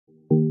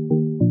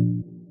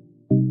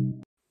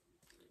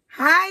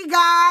Hi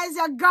guys,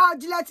 your girl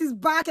Gillette is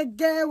back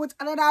again with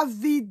another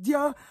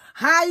video.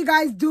 How you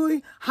guys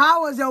doing?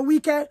 How was your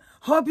weekend?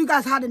 Hope you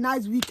guys had a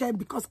nice weekend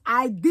because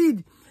I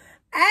did.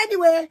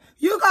 Anyway,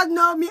 you guys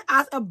know me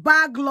as a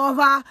bag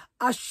lover,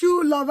 a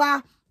shoe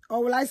lover,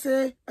 or will I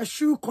say a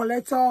shoe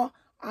collector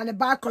and a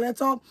bag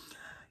collector.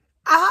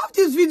 I have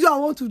this video I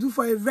want to do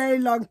for a very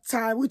long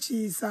time, which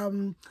is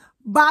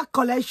bag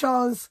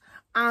collections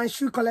and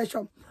shoe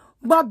collection.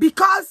 But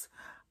because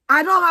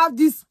I don't have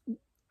this,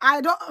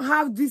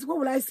 what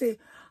will I say?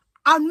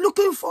 I'm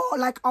looking for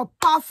like a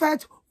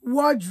perfect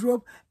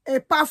wardrobe, a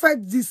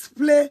perfect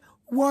display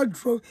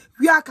wardrobe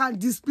where I can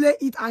display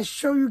it and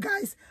show you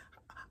guys.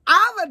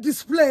 I have a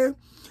display.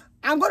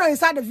 I'm going to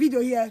insert the video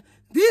here.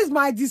 This is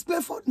my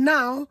display for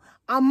now.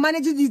 I'm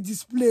managing this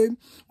display,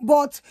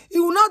 but it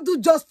will not do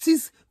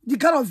justice the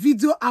kind of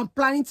video I'm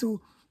planning to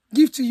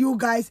give to you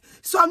guys.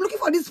 So I'm looking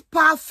for this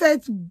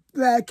perfect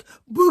like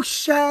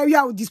bookshelf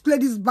where I will display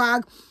this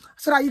bag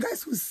so that you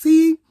guys will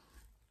see.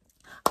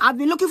 I've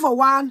been looking for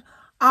one.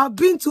 I've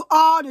been to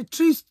all the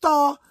thrift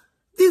store.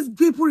 These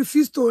people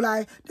refuse to,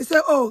 like, they say,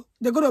 oh,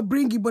 they're going to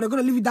bring it, but they're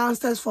going to leave it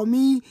downstairs for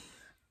me.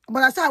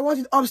 But I said I want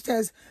it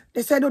upstairs.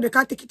 They said, no, they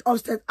can't take it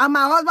upstairs. And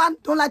my husband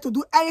don't like to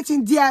do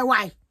anything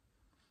DIY.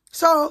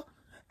 So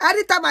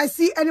anytime I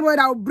see anybody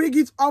that will bring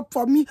it up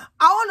for me,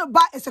 I want to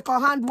buy a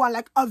second-hand one,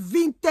 like a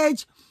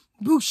vintage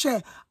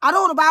bookshelf. I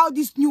don't want to buy all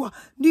this new one.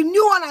 The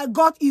new one I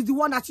got is the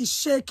one that is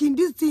shaking.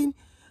 This thing,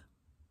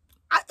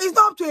 it's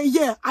not up to a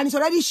year and it's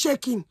already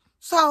shaking.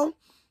 So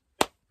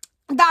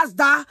that's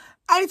that.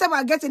 Anytime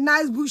I get a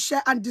nice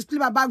bookshelf and display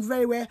my bag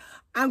very well,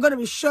 I'm going to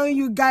be showing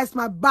you guys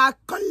my bag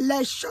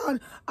collection.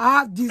 I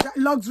have these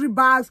luxury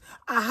bags.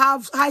 I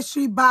have high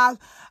street bags.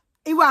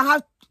 Even I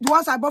have the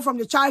ones I bought from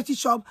the charity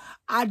shop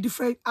are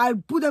different. I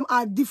put them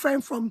are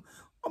different from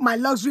my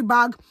luxury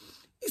bag.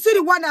 You see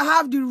the one I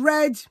have, the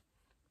red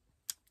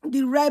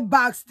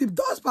bags, the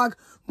dust bag,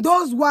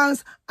 those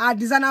ones are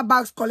designer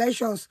bags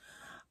collections.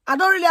 I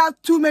don't really have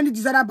too many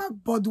designer bags,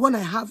 but the one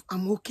I have,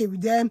 I'm okay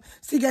with them.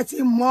 Still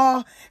getting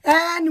more.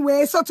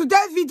 Anyway, so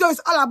today's video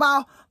is all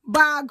about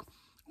bag.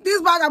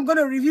 This bag I'm going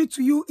to review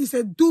to you is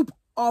a dupe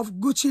of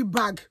Gucci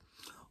bag.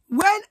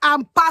 When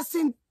I'm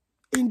passing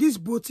in this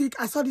boutique,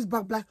 I saw this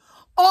bag like,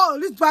 oh,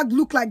 this bag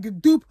look like the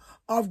dupe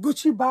of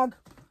Gucci bag,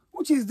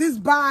 which is these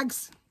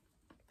bags.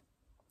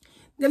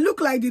 They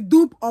look like the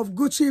dupe of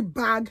Gucci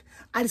bag.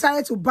 I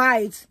decided to buy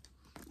it.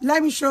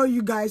 Let me show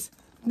you guys.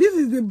 This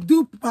is the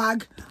dupe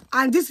bag,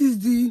 and this is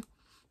the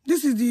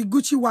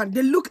Gucci one.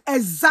 They look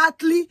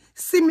exactly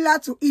similar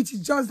to it. It's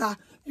just that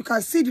you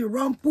can see the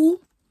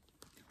rumple,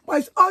 but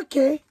it's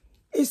okay.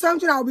 It's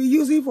something I'll be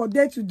using for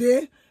day to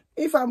day.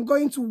 If I'm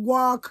going to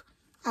work,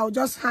 I'll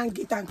just hang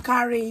it and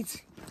carry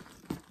it.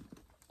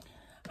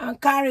 I'm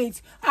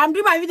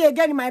doing my video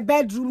again in my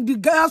bedroom. The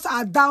girls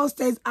are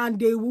downstairs and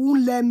they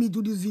won't let me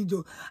do this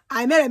video.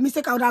 I made a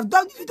mistake. I would have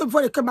done this video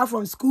before they came back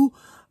from school,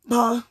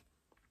 but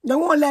they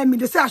won't let me.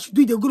 They say I should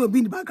do it. They're going to be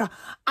in the background.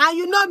 And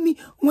you know me,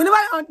 whenever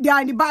they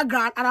are in the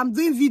background and I'm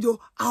doing video,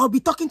 I'll be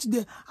talking to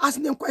them,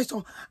 asking them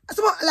questions.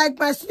 Someone, like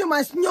my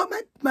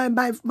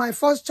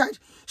first child,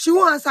 she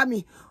won't answer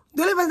me.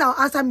 The only person that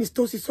will answer me is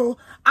Tosi. So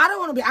I don't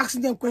want to be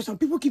asking them questions.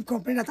 People keep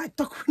complaining that I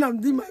talk when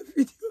I'm doing my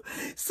video.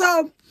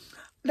 So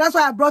that's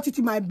why I brought it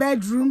in my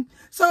bedroom.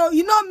 So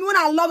you know me, when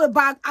I love a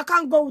bag, I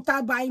can't go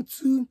without buying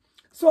two.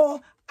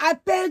 So I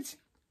paid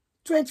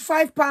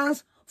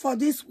 £25 for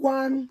this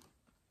one.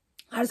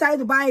 I decided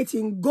to buy it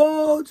in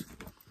gold.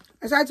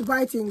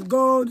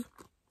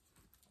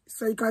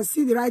 So you can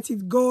see the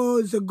writing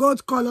gold. It's a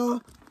gold color.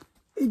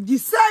 It's the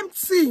same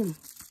thing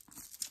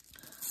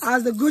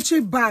as the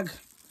Gucci bag.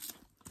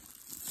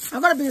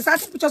 I'm going to be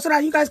inserting pictures so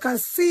that you guys can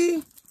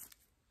see.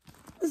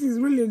 This is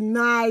really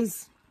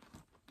nice.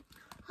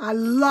 I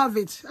love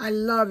it. I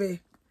love it.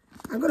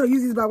 I'm going to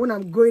use this bag when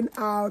I'm going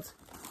out,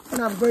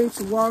 when I'm going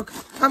to work.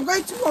 I'm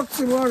going to work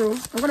tomorrow.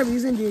 I'm going to be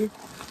using the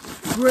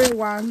gray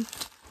one.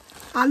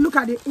 And look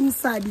at the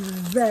inside. It's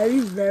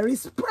very, very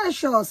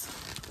precious.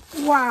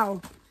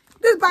 Wow.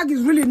 This bag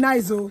is really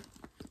nice though.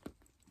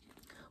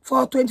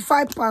 For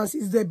 £25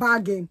 is the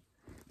bargain.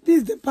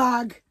 This is the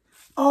bag.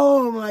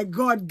 Oh my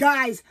God,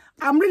 guys.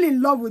 I'm really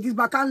in love with this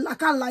bag. I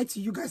can't lie to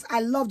you guys.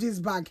 I love this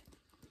bag.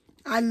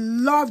 I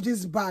love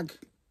this bag.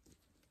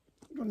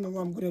 I don't know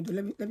what I'm going to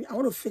do. Let me. I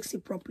want to fix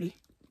it properly.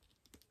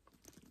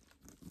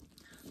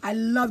 I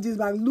love this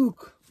bag.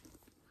 Look.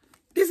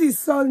 This is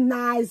so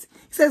nice.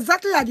 It's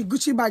exactly like the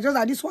Gucci bag, just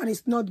that this one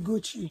is not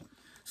Gucci.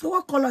 So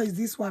what color is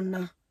this one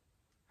now?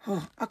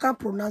 I can't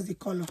pronounce the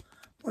color,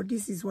 but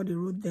this is what they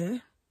wrote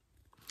there.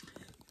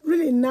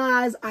 Really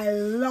nice. I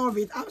love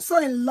it. I'm so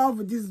in love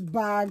with this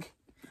bag.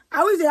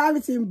 I wish they have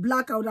it in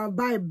black. I would have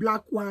buy a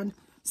black one.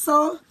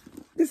 So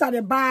these are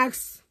the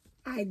bags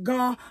I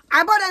got.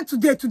 I bought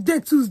them today,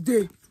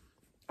 Tuesday.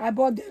 I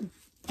bought them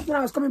when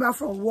I was coming back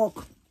from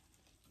work.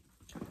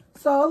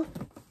 So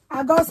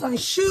I got some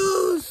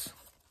shoes.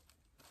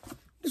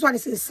 This one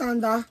is a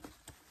sandal.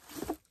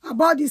 I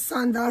bought these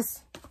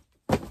sandals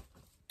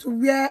to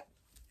wear.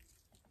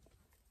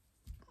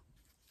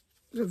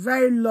 It's a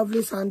very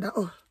lovely sandal.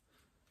 Oh,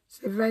 It's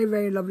a very,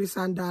 very lovely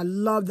sandal. I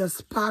love the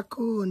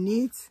sparkle on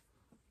it. It's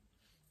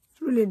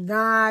really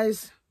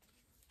nice.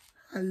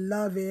 I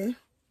love it.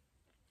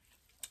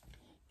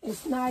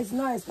 It's nice,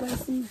 not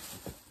expensive.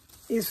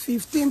 It's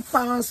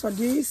 £15 for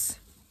this.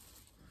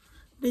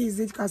 This is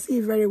it. You can see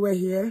it very well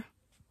here.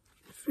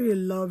 It's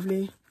really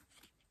lovely.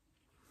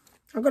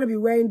 I'm going to be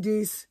wearing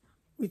this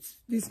with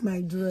this my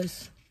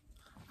dress.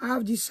 I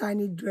have this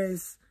shiny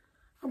dress.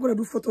 I'm going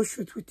to do photo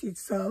shoot with it.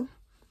 So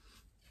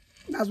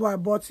that's why I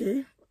bought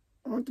it.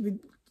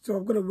 So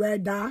I'm going to wear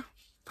that.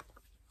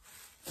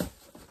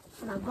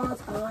 And I got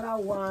another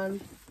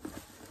one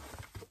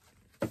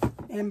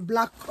in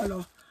black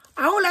color.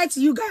 I won't lie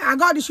to you guys. I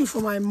got this shoe for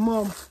my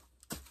mom.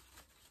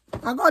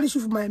 Me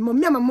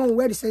and my mom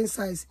wear the same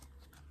size.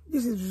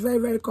 This is very,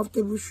 very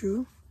comfortable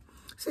shoe.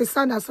 It's a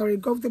sandal, sorry,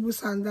 comfortable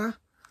sandal.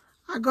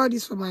 I got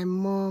this for my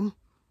mom.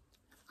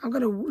 I'm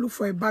going to look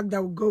for a bag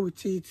that will go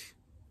with it.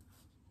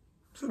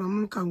 So my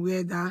mom can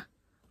wear that.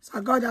 So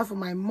I got that for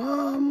my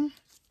mom.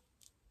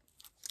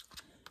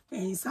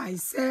 And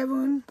size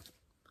 7.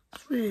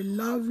 It's really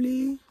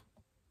lovely.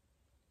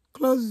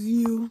 Close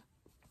view.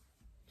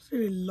 It's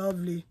really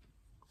lovely.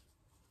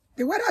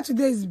 The weather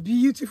today is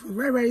beautiful.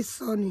 Very, very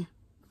sunny.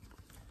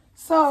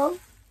 So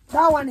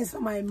that one is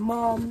for my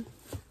mom.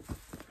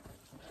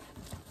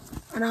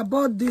 And I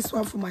bought this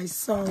one for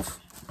myself.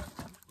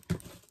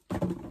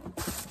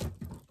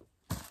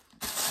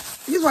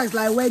 This one is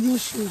like a wedding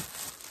shoe.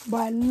 But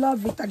I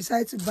love it. I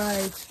decided to buy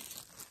it.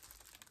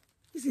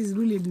 This is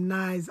really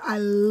nice. I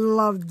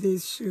love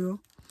this shoe.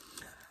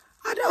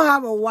 I don't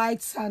have a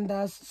white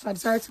sandals, so I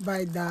decided to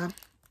buy that.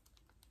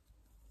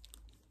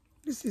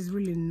 This is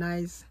really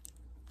nice.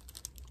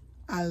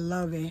 I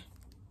love it.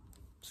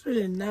 It's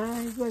really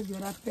nice. Where's the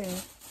other pair?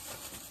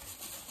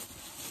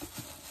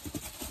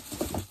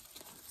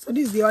 So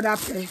this is the other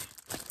pair.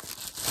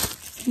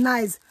 It's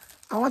nice.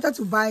 I wanted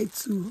to buy it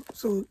too.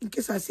 So in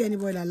case I see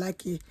anybody that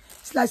like it.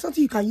 It's like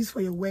something you can use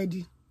for your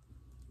wedding.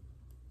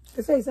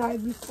 They say it's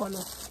ivory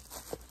color.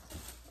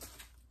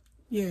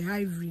 Yeah,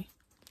 ivory.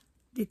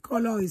 The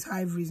color is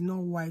ivory, it's not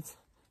white.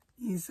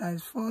 In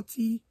size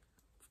 40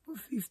 for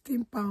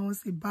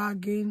 £15, a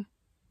bargain.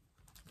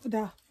 So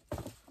that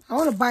I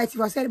want to buy it.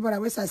 If I say anybody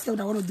that I say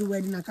I want to do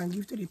wedding, I can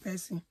give to the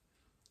person.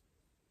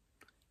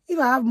 If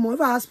I have more,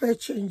 if I have spare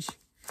change,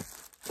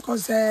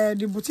 because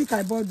the boutique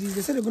I bought this,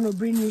 they said they're going to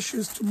bring new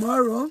shoes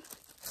tomorrow.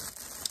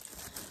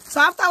 So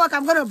after work,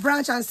 I'm going to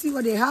branch and see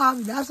what they have.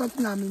 If they have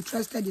something I'm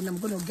interested in, I'm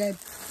going to get.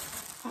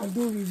 I'll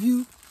do a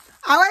review.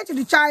 I went to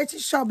the charity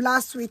shop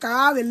last week.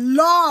 I have a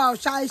lot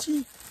of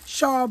charity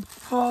shop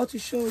haul to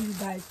show you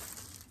guys.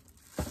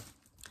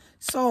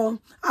 So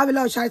I have a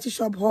lot of charity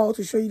shop haul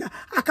to show you that.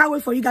 I can't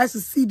wait for you guys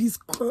to see this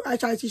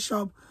charity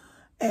shop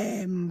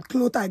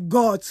clothes I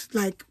got.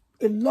 Like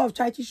a lot of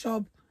charity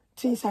shop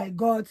things I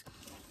got.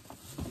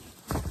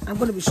 I'm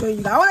going to be showing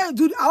you that. I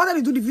wanted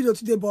to do the video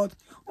today, but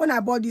when I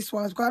bought this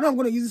one, because I know I'm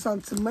going to use this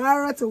one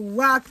tomorrow to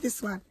work.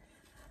 This one.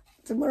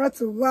 Tomorrow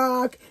to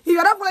work. If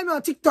you're not following me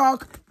on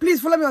TikTok, please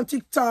follow me on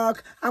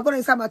TikTok. I'm going to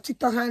insert my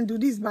TikTok handle.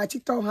 This is my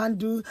TikTok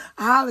handle.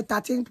 I have a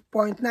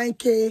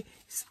 13.9k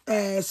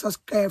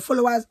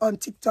followers on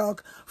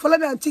TikTok. Follow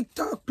me on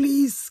TikTok,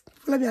 please.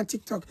 Follow me on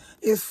TikTok.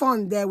 It's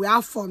fun there. We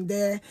have fun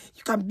there.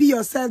 You can be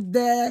yourself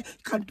there.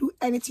 You can do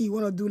anything you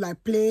want to do,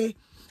 like play.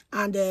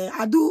 And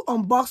I do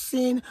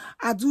unboxing.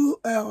 I do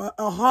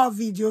a haul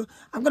video.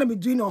 I'm going to be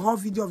doing a haul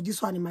video of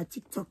this one in my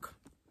TikTok.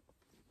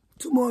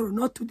 Tomorrow,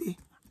 not today.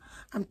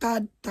 I'm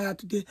tired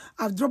today.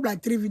 I've dropped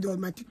like 3 videos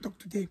on my TikTok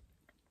today.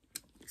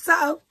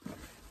 So,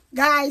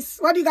 guys,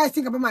 what do you guys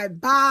think about my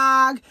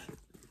bag?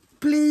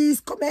 Please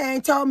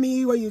comment, tell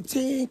me what you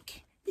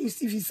think. If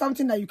it's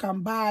something that you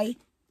can buy,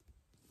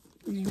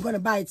 you're gonna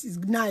buy it. It's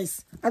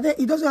nice. I think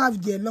it doesn't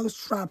have the long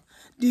strap.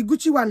 The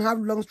Gucci one have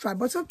long strap,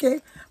 but it's okay.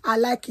 I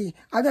like it.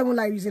 I don't even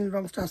like using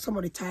long strap some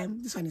of the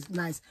time. This one is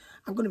nice.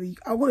 I'm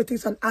gonna take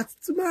some out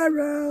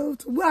tomorrow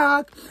to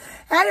work.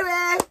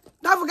 Anyway,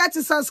 don't forget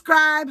to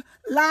subscribe,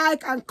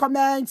 like, and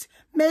comment.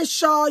 Make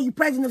sure you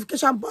press the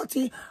notification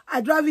button.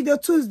 I drop video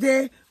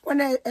Tuesday,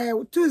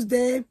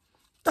 Tuesday,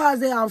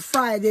 Thursday, and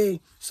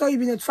Friday. So you'll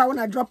be notified when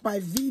I drop my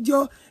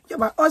video. You're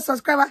my old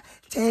subscriber.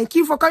 Thank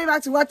you for coming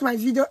back to watch my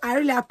video. I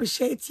really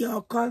appreciate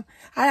your comment.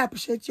 I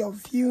appreciate your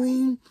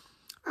viewing.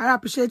 I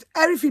appreciate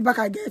every feedback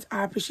I get.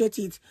 I appreciate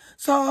it.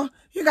 So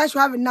you guys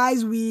should have a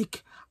nice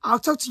week. I'll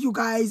talk to you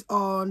guys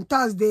on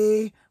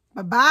Thursday.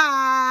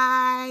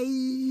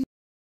 Bye-bye.